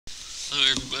Hello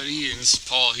everybody, it's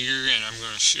Paul here, and I'm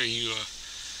going to show you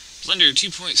Blender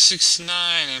 2.69.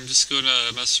 I'm just going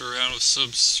to mess around with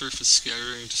subsurface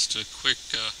scattering, just a quick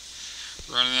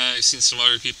run of that. I've seen some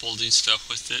other people do stuff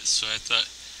with it, so I thought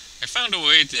I found a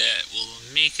way that will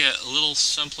make it a little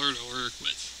simpler to work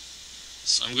with.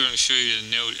 So I'm going to show you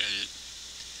the node edit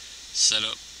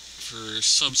setup for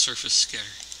subsurface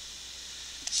scattering.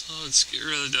 So let's get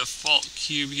rid of the default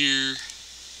cube here.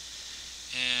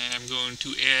 And I'm going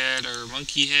to add our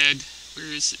monkey head.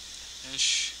 Where is it?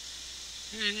 Mesh.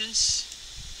 There it is.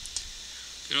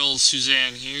 Good old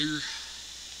Suzanne here.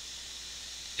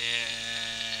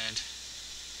 And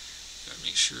gotta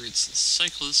make sure it's the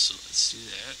cyclist, so let's do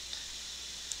that.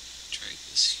 Drag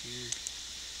this here.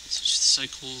 Switch the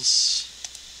cycles.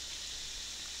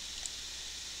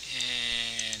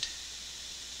 And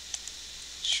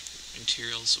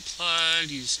materials applied.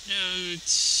 Use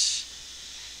nodes.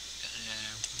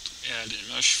 Add a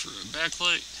mesh for a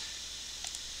backlight.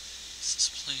 This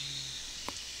is plain.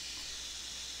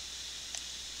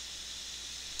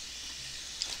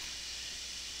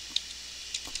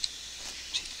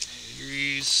 90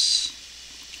 degrees.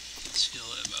 Scale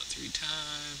that about 3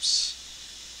 times.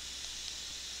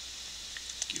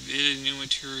 Give it a new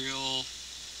material.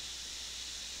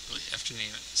 Really have to name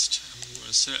it this time. I'm going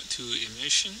to set it to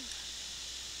emission.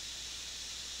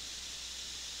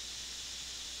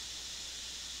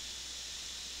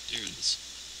 There it is.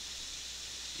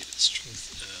 Give it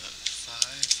strength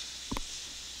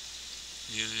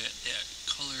 5. Give it that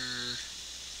color.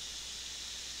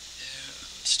 Yeah,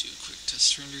 let's do a quick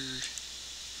test render.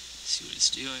 See what it's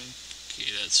doing.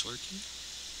 Okay, that's working.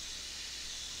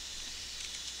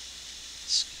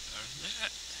 Let's get out of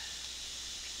that.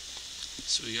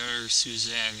 So we got our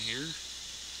Suzanne here.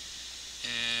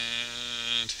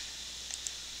 And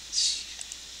let's see.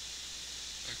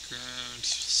 Background,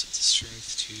 set the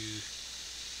strength to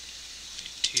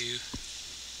 0.2.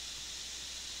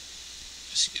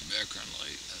 Just get background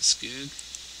light, that's good.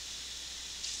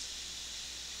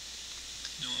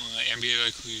 No ambient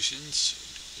occlusion, so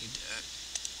we don't need that.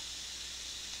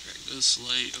 Drag this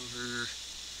light over.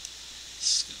 This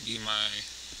is going to be my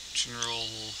general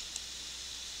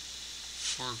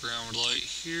foreground light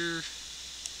here.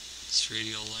 This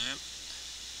radial lamp.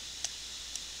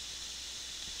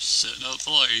 Setting up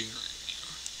the lighting right now.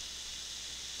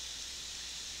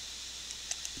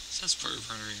 So that's part of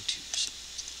rendering too. So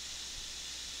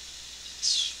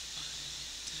that's fine.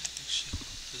 That actually,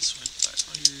 this one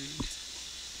 500.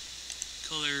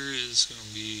 Color is going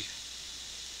to be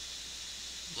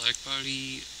black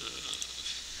body of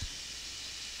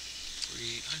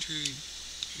 4800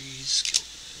 degrees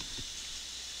Kelvin.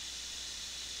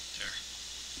 There.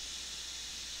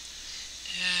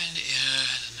 And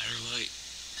add another light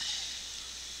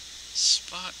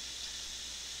spot.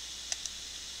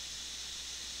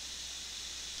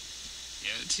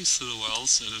 Yeah, it takes a little while to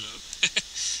set it up. I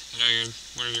know you're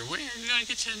wondering, where are you going to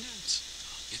get to the nodes?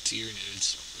 I'll get to your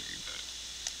nodes, don't worry about it.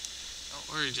 Don't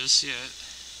worry just yet.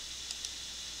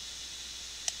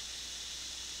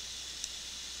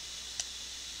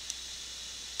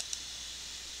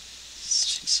 It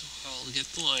takes a while to get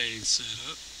the lighting set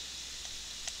up.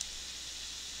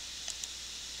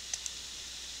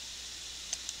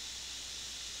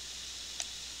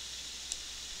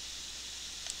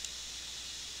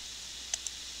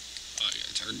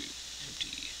 Target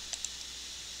empty.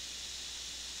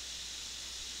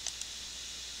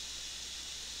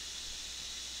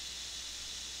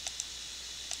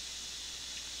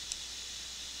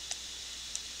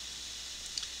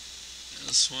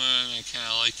 This one I kind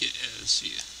of like it as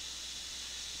a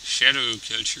shadow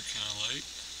catcher kind of light.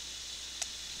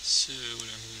 So what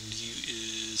I'm going to do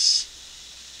is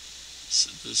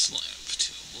set this lamp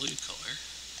to a blue color,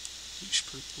 bluish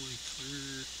purpley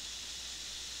color.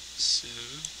 So,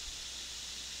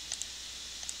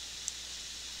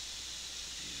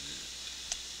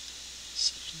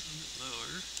 set it a little bit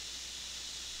lower,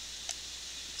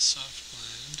 soft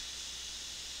blend,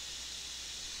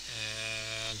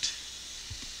 and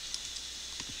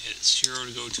hit 0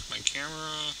 to go to my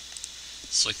camera,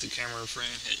 select the camera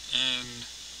frame, hit N,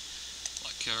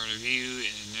 lock camera view,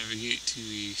 and navigate to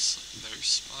a slightly better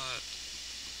spot.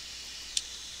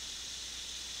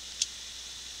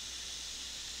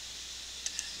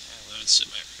 Set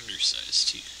my render size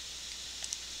too.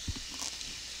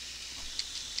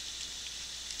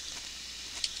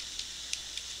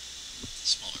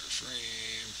 Smaller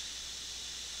frame.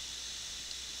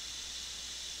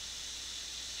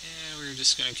 And we're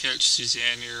just going to catch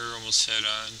Suzanne here almost head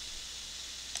on.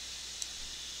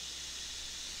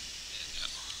 And now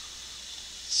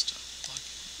stop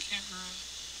blocking the camera.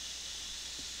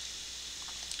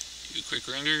 do a quick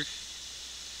render,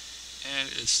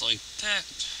 and it's like that.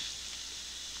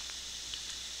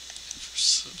 And for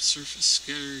subsurface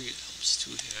scatter, it helps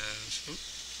to have,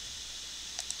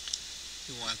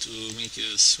 you want to make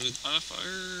it a smooth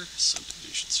modifier,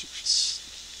 subdivision surface.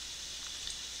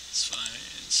 It's fine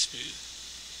and smooth.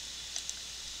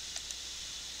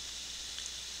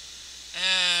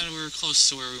 And we're close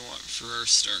to where we want for our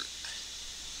start.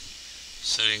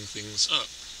 Setting things up.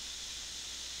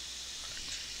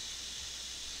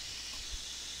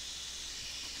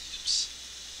 Oops.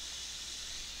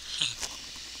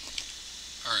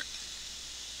 Alright.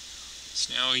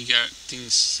 So now we got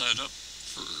things set up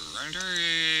for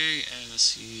rendering, and let's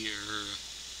see your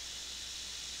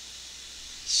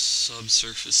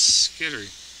subsurface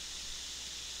skittering.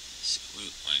 Let's see what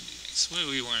we want to do next. What do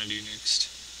we want to do next?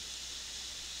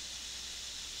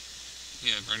 We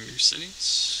have render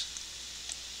settings.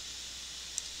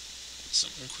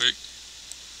 Something quick.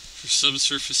 For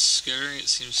subsurface scattering, it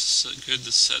seems good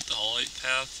to set the light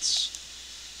paths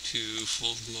to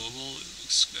full global. It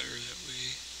looks better that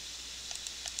way.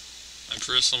 My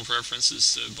personal preference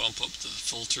is to bump up the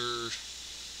filter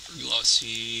for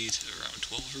glossy to around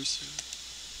 12 or so.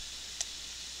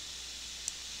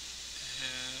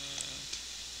 And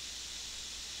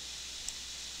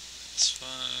that's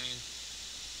fine.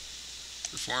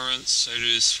 Performance, I do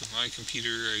this for my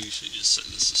computer. I usually just set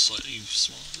this to slightly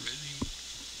smaller value.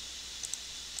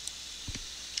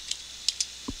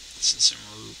 Since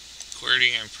I'm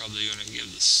recording, I'm probably going to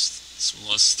give this some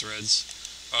less threads.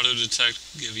 Auto detect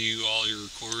will give you all your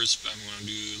cores, but I'm going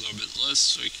to do a little bit less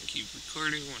so I can keep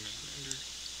recording when I render.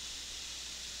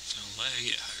 No lag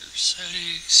at higher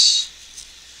settings.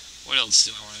 What else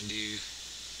do I want to do?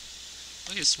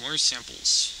 I guess more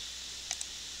samples.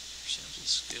 More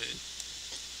samples, good.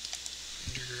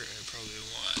 Render, I probably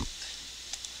want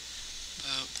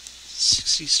about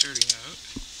 60 starting out.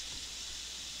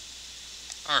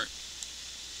 Alright.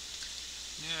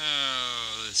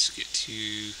 Now let's get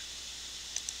to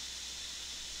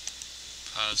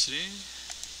positing.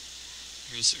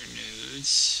 Here's our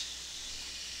nodes.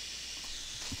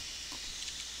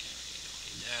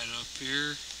 Need that up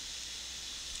here.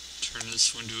 Turn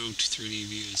this window to 3D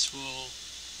view as well.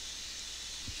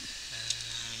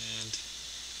 And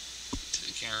to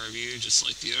the camera view, just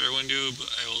like the other window, but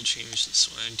I will change this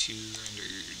one to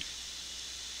rendered.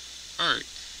 Alright.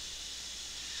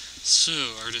 So,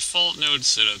 our default node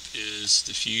setup is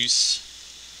diffuse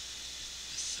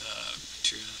with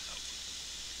material output.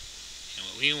 And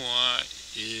what we want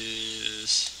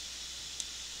is,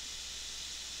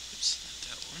 oops, not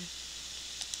that one.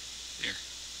 There.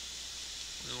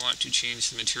 We want to change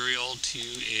the material to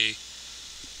a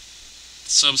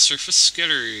subsurface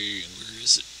scattering. Where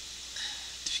is it?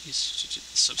 Diffuse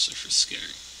subsurface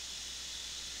scattering.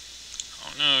 I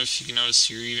don't know if you can notice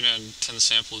here, even at 10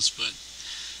 samples, but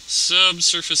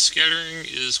subsurface scattering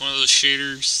is one of those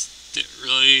shaders that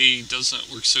really doesn't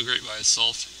work so great by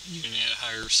itself. Even at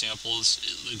higher samples,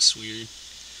 it looks weird.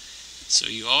 So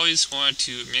you always want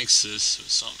to mix this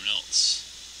with something else,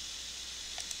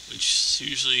 which is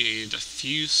usually a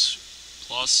diffuse,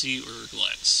 glossy, or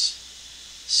glass.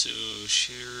 So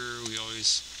shader, we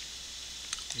always,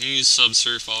 when you use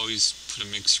subsurf, always put a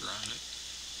mixer on it.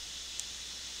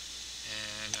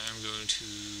 And I'm going to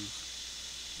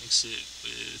mix it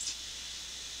with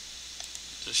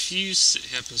diffuse that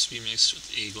happens to be mixed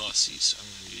with a glossy, so I'm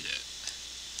going to do that.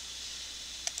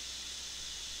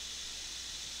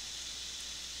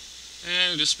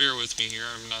 And just bear with me here,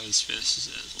 I'm not as fast as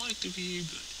I'd like to be,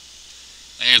 but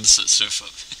I had to set stuff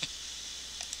up.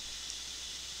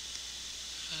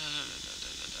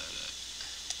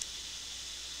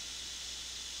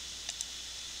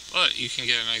 But you can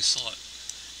get a nice lot.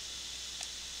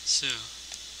 So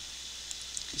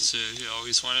you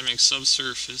always want to make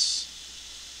subsurface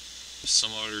with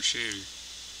some other shader.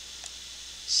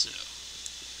 So,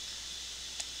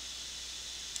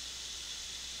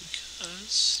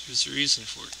 because there's a reason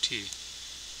for it too.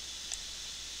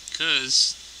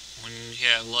 Because when you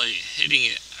have light hitting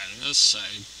it on this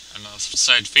side, on the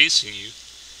side facing you,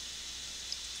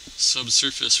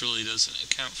 subsurface really doesn't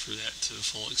account for that to the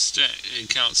full extent. It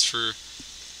accounts for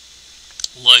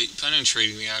light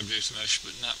penetrating the object mesh,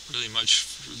 but not really much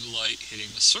for the light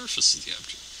hitting the surface of the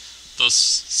object, thus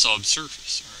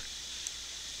subsurface. Alright.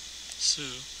 So,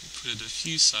 we put a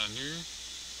diffuse on there.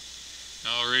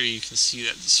 Now already you can see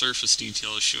that the surface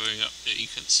detail is showing up that you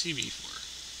couldn't see before.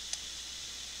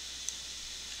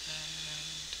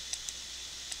 And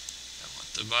I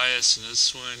want the bias in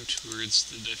this one towards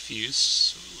the diffuse,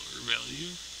 so lower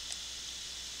value.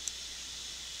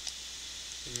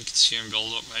 And you can see I'm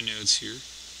building up my nodes here.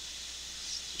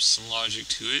 some logic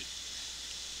to it.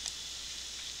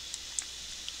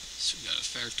 So we got a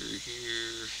factor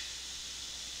here.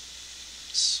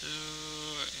 So,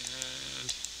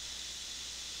 and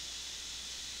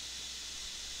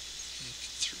I think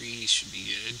 3 should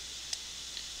be good.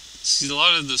 See, a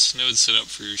lot of this node set up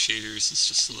for your shaders is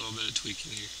just a little bit of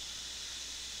tweaking here.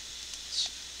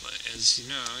 But as you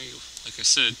know, like I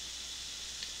said,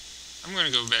 I'm going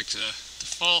to go back to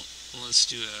default and let's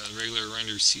do a regular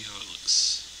render, see how it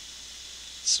looks.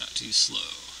 It's not too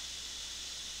slow.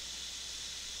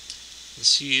 You can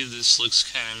see this looks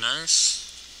kind of nice.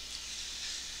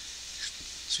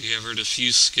 So we have our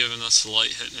diffuse giving us the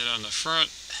light hitting it on the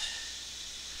front,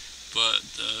 but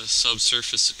the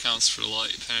subsurface accounts for the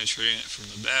light penetrating it from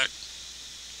the back.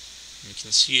 And you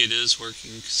can see it is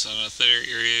working, because on the thinner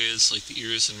areas like the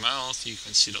ears and mouth, you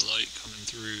can see the light coming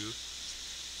through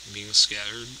and being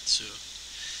scattered. So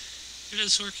it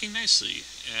is working nicely.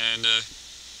 And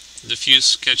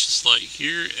diffuse catches light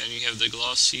here, and you have the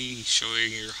glossy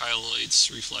showing your highlights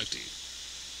reflecting.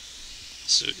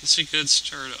 So it's a good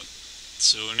startup.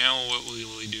 So now what will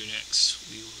we do next?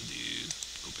 We will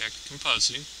go back to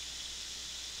compositing.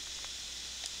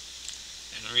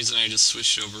 And the reason I just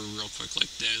switched over real quick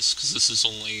like this, because this is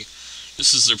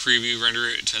the preview render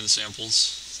at 10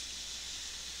 samples.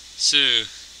 So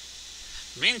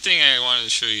the main thing I wanted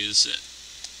to show you is that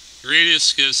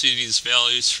radius gives you these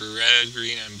values for red,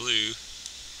 green, and blue.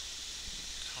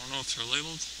 I don't know if they're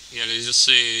labeled. Yeah, they just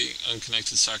say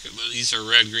unconnected socket, but these are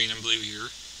red, green, and blue here.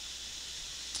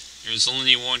 There's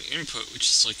only one input, which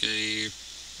is like a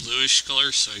bluish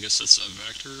color, so I guess that's a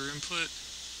vector input.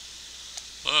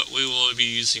 But we will be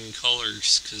using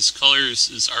colors, because colors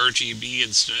is RGB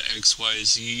instead of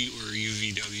XYZ or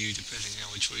UVW, depending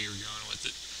on which way you're going with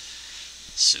it.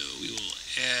 So we will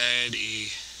add a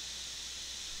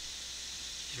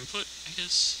input, I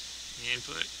guess,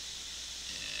 input,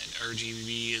 and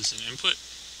RGB is an input.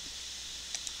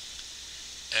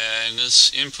 And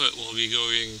this input will be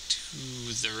going to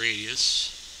the radius,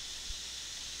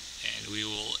 and we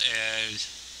will add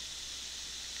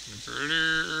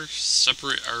converter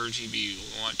separate RGB.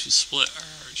 We want to split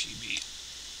our RGB.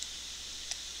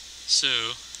 So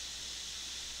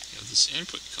we have this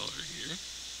input color here,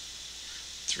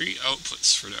 3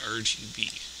 outputs for the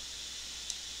RGB.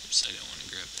 Oops, I don't want to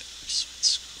grab that. Just want to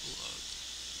scroll up.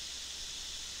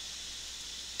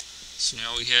 So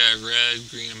now we have red,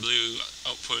 green, and blue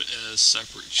output as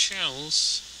separate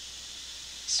channels.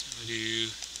 So we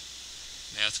do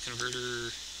math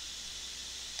converter,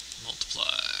 multiply.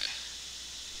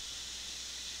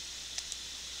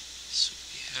 So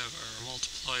we have our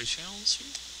multiply channels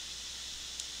here.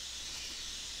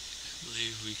 I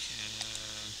believe we can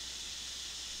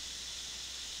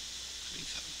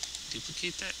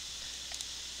duplicate that.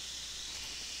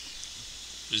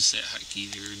 What is that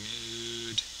hotkey there?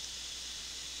 Node.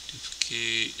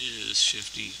 Duplicate is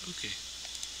Shift D. Okay.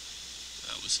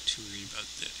 I wasn't too worried about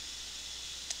that.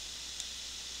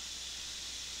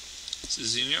 So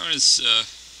as you notice,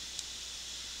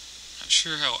 not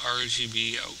sure how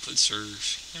RGB outputs are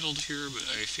handled here, but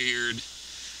I figured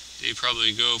they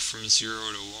probably go from 0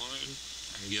 to 1,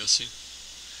 I'm guessing.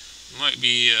 It might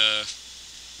be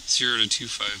 0 to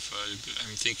 255, but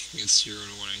I'm thinking it's 0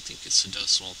 to 1. I think it's a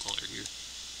decimal color here.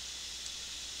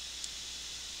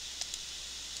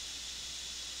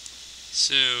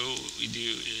 So what we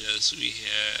do is we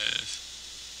have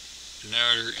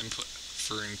another input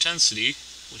for intensity,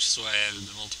 which is why I added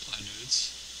the multiply nodes,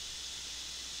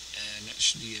 and that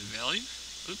should be a value.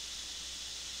 Oop.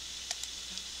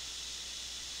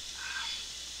 I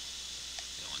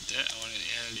don't want that. I want to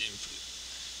add input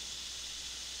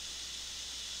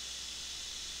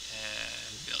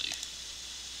and value.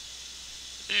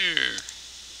 There.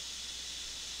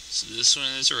 So this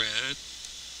one is red.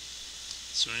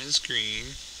 This one is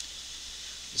green.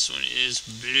 This one is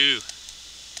blue.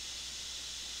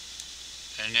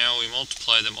 And now we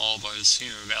multiply them all by the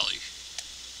same value.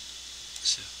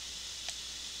 So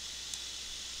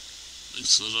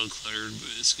looks a little cluttered,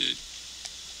 but it's good.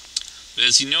 But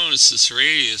as you notice, this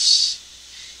radius,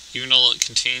 even though it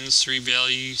contains 3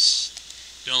 values,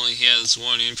 it only has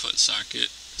 1 input socket.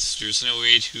 So there's no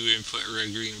way to input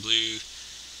red, green, blue.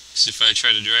 Because if I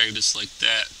try to drag this like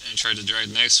that and try to drag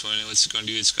the next one, what's it going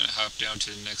to do? It's going to hop down to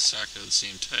the next socket of the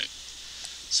same type.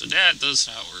 So that does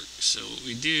not work. So what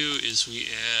we do is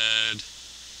we add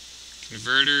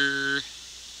converter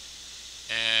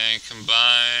and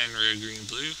combine red, green,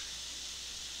 blue.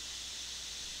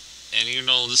 And even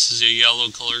though this is a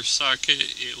yellow color socket,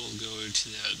 it will go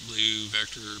into that blue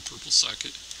vector or purple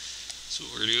socket. So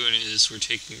what we're doing is we're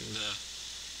taking the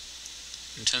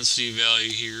intensity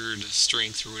value here, the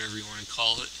strength or whatever you want to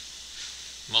call it,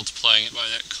 multiplying it by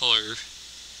that color.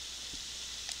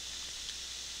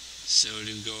 So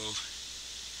to go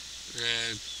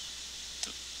red,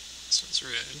 oh, this one's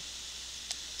red,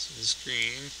 this one's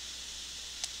green,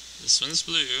 this one's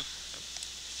blue,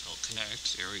 felt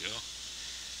connect, there we go.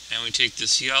 And we take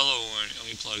this yellow one and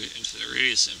we plug it into the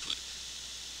radius input.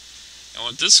 And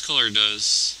what this color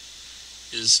does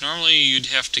is normally you'd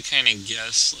have to kind of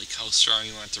guess like how strong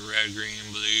you want the red,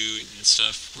 green, blue and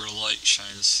stuff where the light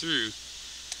shines through.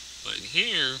 But in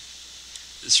here,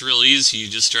 it's real easy. You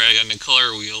just drag on the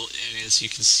color wheel, and as you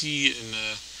can see in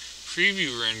the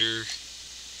preview render,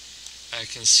 I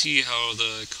can see how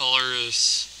the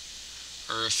colors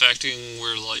are affecting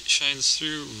where the light shines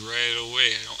through right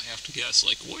away. I don't have to guess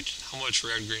like how much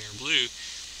red, green, or blue.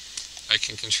 I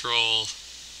can control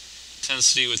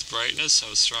intensity with brightness,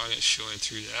 how strong it's showing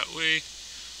through that way,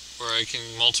 or I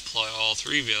can multiply all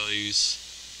three values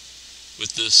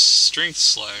with this strength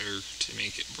slider to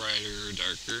make it brighter or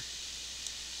darker.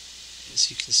 As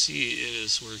you can see, it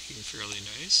is working fairly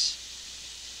nice.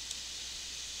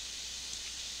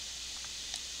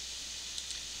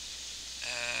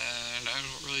 And I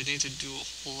don't really need to do a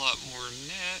whole lot more than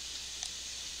that.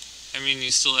 I mean,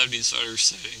 you still have these other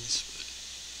settings, but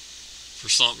for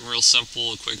something real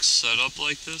simple, a quick setup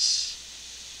like this,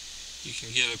 you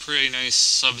can get a pretty nice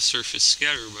subsurface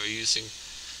scatter by using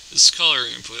this color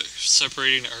input,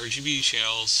 separating the RGB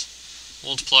channels,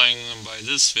 multiplying them by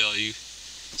this value.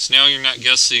 So now you're not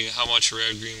guessing how much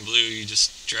red, green, blue, you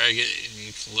just drag it and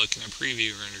you can look in a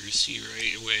preview render to see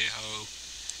right away how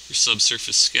your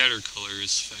subsurface scatter color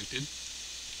is affected.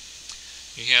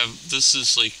 You have, this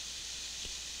is like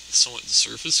somewhat the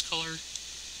surface color,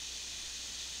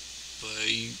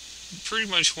 but you pretty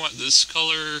much want this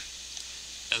color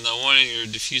and the one in your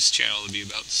diffuse channel to be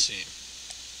about the same.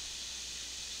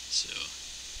 So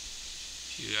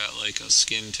if you got like a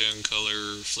skin tone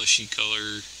color, fleshy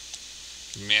color,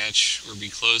 match or be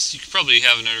close, you could probably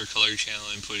have another color channel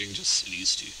inputting just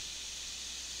these two.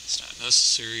 It's not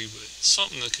necessary, but it's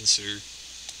something to consider.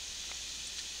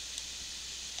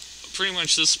 But pretty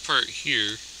much this part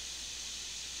here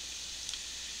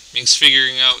makes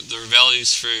figuring out the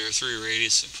values for your three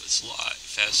radius inputs a lot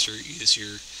faster,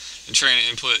 easier than trying to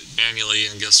input manually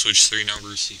and guess which three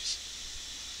numbers to use.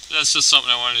 That's just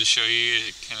something I wanted to show you.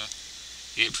 It kind of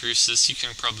proofs this. You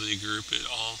can probably group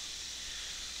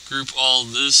all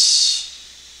this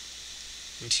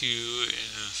into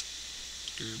a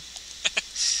group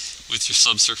with your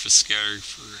subsurface scatter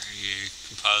for a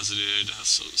composited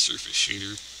subsurface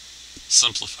shader,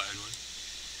 simplified one.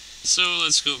 So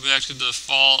let's go back to the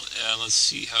default and let's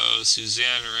see how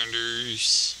Suzanne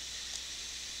renders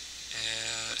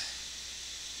at,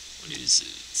 what is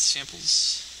it,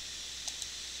 samples?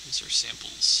 These are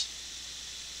samples.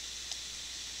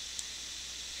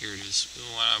 Here it is. We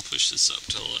want to push this up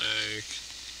to like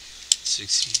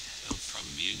 60. That'll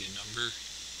probably be a good number.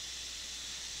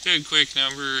 Good quick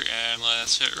number, and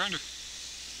let's hit render.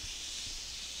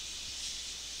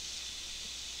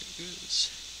 There it goes.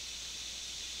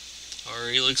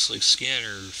 Already looks like skin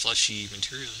or fleshy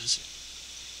material, isn't it?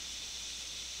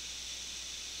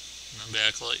 And the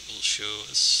backlight will show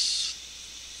us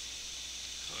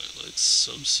how it looks,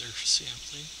 subsurface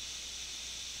sampling.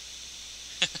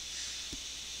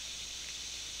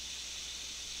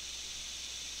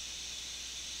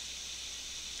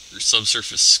 Or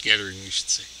subsurface scattering, you should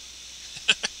say.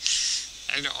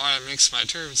 I don't want to mix my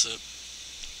terms up.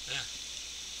 Yeah.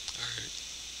 Alright.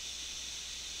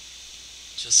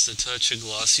 Just a touch of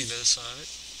glossiness on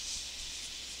it.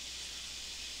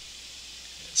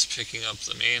 It's picking up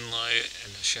the main light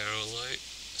and the shadow light.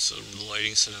 So the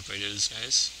lighting setup I did is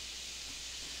nice.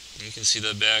 And you can see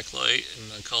the backlight and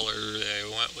the color that I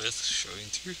went with showing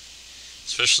through.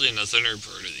 Especially in the thinner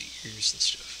part of the ears and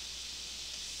stuff.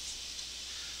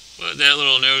 But that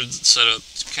little node setup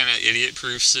kind of idiot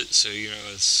proofs it, so you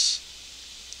know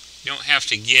you don't have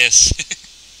to guess.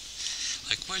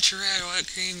 Like which red, what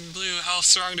green, blue, how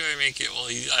strong do I make it? Well,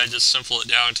 I just simple it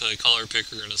down to a color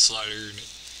picker and a slider, and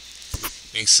it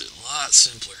makes it a lot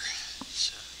simpler.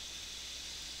 So,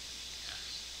 yeah.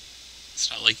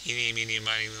 It's not like eeny, meeny,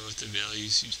 miny with the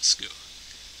values. You just go,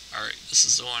 alright, this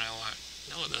is the one I want.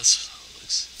 No, that's how it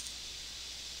looks.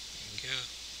 There you go.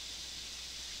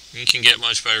 You can get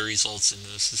much better results in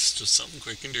this. It's just something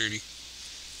quick and dirty.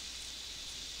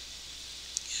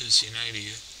 Gives you an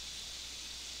idea.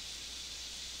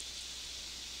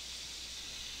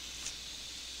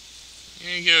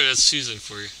 There you go, that's Susan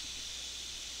for you.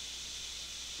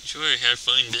 Enjoy, have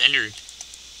fun blendering.